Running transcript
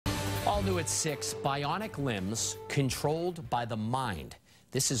All new at 6, bionic limbs controlled by the mind.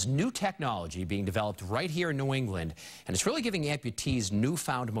 This is new technology being developed right here in New England, and it's really giving amputees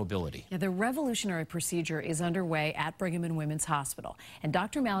newfound mobility. Yeah, the revolutionary procedure is underway at Brigham and Women's Hospital, and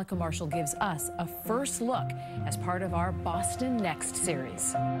Dr. Mallika Marshall gives us a first look as part of our Boston Next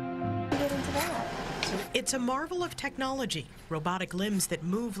series. Get into that. It's a marvel of technology, robotic limbs that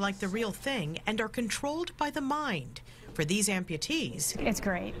move like the real thing and are controlled by the mind. For these amputees, it's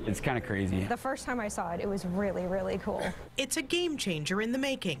great. It's kind of crazy. The first time I saw it, it was really, really cool. It's a game changer in the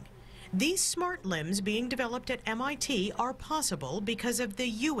making. These smart limbs being developed at MIT are possible because of the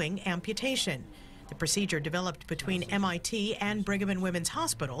Ewing amputation. The procedure, developed between MIT and Brigham and Women's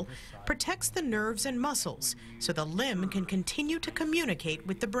Hospital, protects the nerves and muscles so the limb can continue to communicate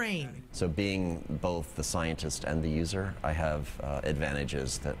with the brain. So being both the scientist and the user, I have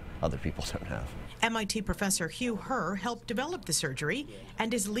advantages that other people don't have. MIT professor Hugh Herr helped develop the surgery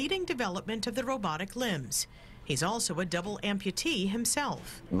and is leading development of the robotic limbs. He's also a double amputee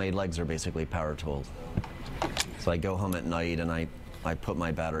himself. My legs are basically power tooled. So I go home at night and I put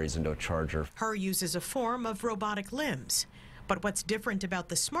my batteries into a charger. Herr uses a form of robotic limbs. But what's different about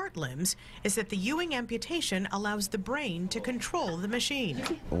the smart limbs is that the Ewing amputation allows the brain to control the machine.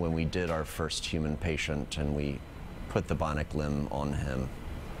 When we did our first human patient and we put the bionic limb on him,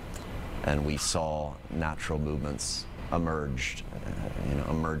 and we saw natural movements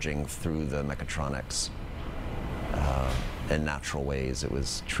emerging through the mechatronics in natural ways. It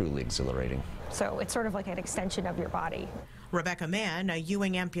was truly exhilarating. So it's sort of like an extension of your body. Rebecca Mann, a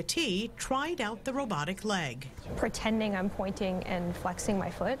Ewing amputee, tried out the robotic leg. Pretending I'm pointing and flexing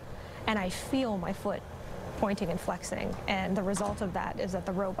my foot, and I feel my foot pointing and flexing, and the result of that is that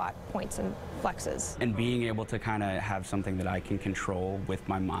the robot points and flexes. And being able to kind of have something that I can control with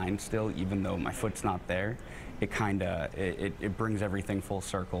my mind still, even though my foot's not there, it brings everything full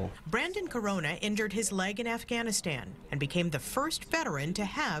circle. Brandon Corona injured his leg in Afghanistan and became the first veteran to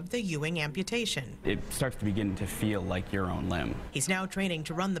have the Ewing amputation. It starts to begin to feel like your own limb. He's now training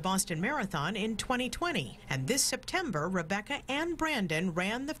to run the Boston Marathon in 2020. And this September, Rebecca and Brandon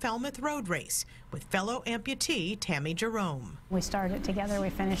ran the Falmouth Road Race with fellow amputee Tammy Jerome. We started together,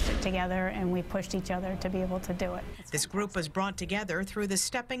 we finished it together, and we pushed each other to be able to do it. This group was brought together through the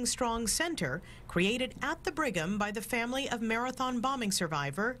Stepping Strong Center, created at the Brigham by the family of marathon bombing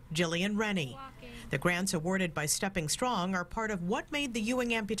survivor Jillian Rennie. The grants awarded by Stepping Strong are part of what made the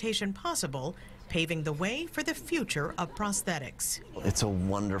Ewing amputation possible, paving the way for the future of prosthetics. It's a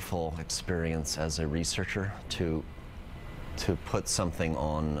wonderful experience as a researcher to put something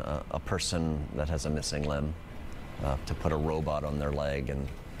on a person that has a missing limb, to put a robot on their leg,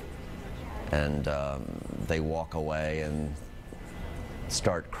 and they walk away and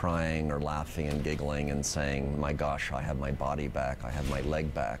start crying or laughing and giggling and saying, my gosh, I have my body back, I have my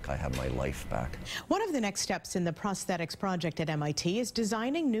leg back, I have my life back. One of the next steps in the prosthetics project at MIT is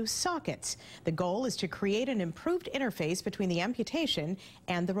designing new sockets. The goal is to create an improved interface between the amputation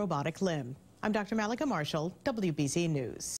and the robotic limb. I'm Dr. Mallika Marshall, WBZ News.